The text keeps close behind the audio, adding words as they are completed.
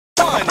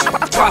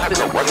Profit.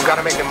 You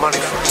gotta make the money.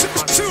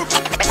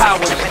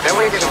 Power. Then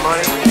when you get the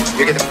money,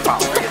 you get the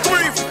power.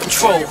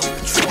 Control.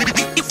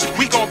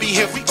 We gon' be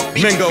here.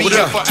 Mingo, what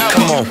up?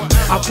 Come on.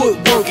 I put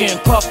work in,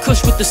 puff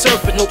kush with the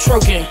serpent, no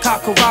troking.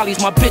 Cockerollies,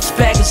 my bitch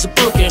bag is a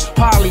Birkin.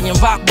 Polly and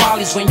rock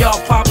wallies when y'all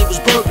probably was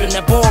burping.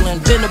 That ballin',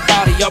 been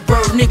about it. Y'all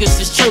bird niggas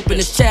is chirping,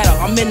 it's chatter.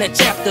 I'm in that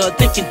chapter,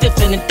 thinking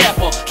different and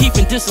dapper.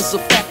 Keeping distance a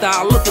factor,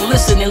 I look and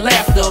listen and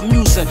laughter.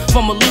 Amusing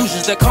from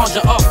illusions that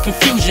conjure up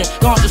confusion.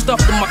 Ganja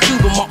stuffed in my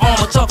Cuban, my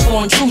armor tough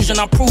for intrusion.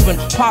 I'm proving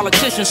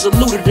politicians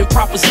saluted in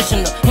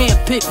proposition to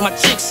handpick my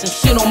chicks and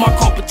shit on my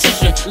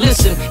competition.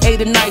 Listen,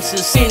 A the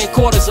nicest, seeing in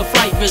quarters of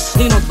flightless.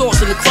 Lean on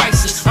thoughts in the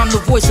crisis. I'm the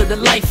voice of the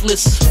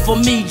lifeless. For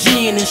me,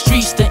 G'ing in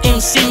streets to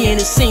MCing.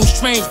 It seems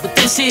strange, but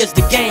this here's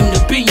the game to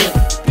be in.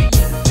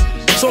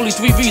 It's only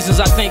 3 reasons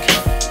I think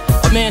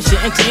a man should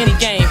enter any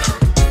game.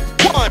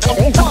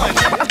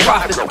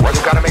 Profit.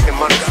 You gotta make the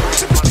money.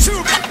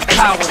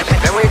 Power.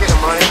 Then when you get the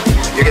money,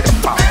 you get the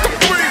power.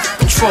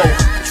 Control.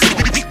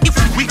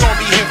 We gon'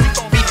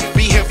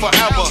 be here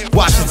forever.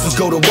 Washingtons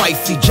go to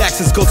wifey,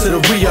 Jacksons go to the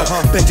rear,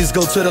 benches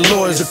go to the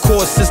lawyers, the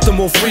court system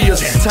will free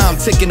us. Time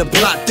ticking, the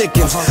plot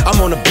thickens. I'm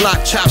on the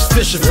block, chops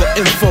fishing for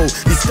info.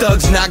 These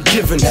thugs not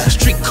giving.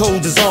 Street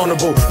code is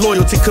honorable,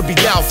 loyalty could be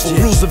doubtful.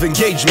 Rules of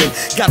engagement,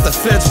 got the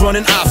feds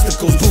running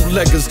obstacles.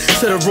 Bootleggers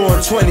to the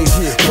roaring 20s.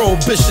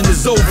 Prohibition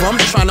is over, I'm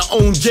trying to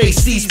own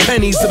JC's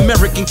pennies.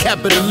 American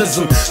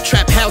capitalism,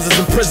 trap houses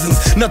and prisons.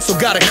 Nutso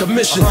got a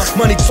commission.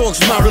 Money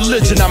talks my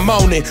religion, I'm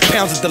on it.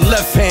 Pounds at the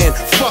left hand.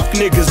 Fuck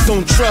niggas,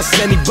 don't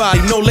trust anybody.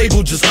 No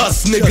label, just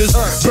us niggas.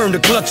 Burn the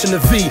clutch in the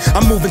V.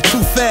 I'm moving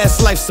too fast.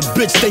 Life's a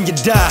bitch, then you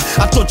die.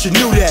 I thought you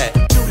knew that.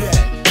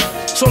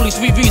 It's only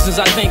 3 reasons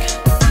I think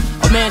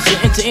a man should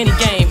enter any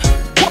game.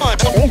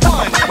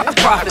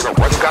 Profit.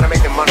 You gotta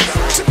make the money.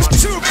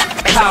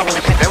 Power.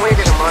 Then when you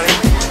get the money,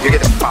 you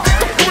get the power.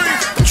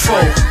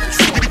 Control.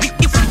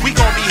 We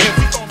gon'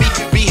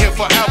 be here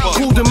forever.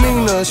 Cool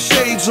demeanor,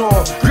 shades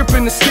on,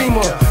 gripping the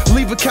steamer.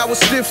 Leave a coward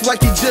stiff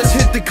like he just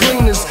hit the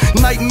cleaners.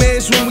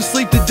 Nightmares when we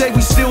sleep, the day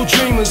we still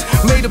dreamers.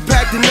 Made a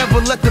pact to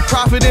never let the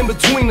profit in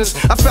between us.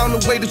 I found a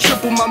way to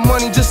triple my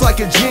money just like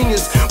a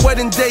genius.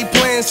 Wedding day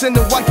plans, send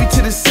the wifey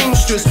to the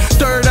seamstress.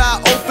 Third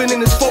eye open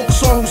and it's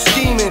focus on who's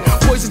scheming.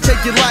 Poison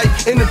take your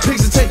life and the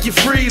pigs will take your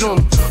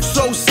freedom.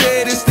 So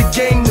sad it's the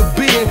game to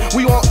be in.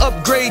 We on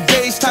upgrade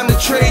days, time to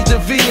trade the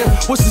VM.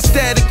 What's the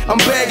static? I'm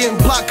bagging,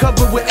 block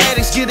covered with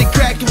addicts. Get it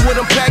cracking, what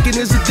I'm packing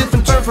is a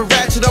different term for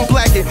ratchet. I'm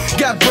blacking,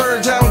 got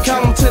birds, I don't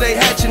count them till they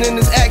hatching. And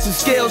this action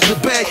scales the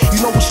bag,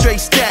 you know we straight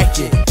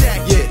stacking.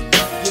 Yeah.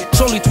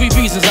 It's only 3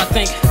 reasons I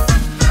think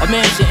a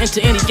man should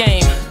enter any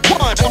game.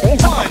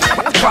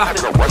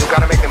 Profit. You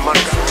gotta make the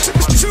money.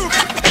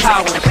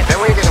 Power.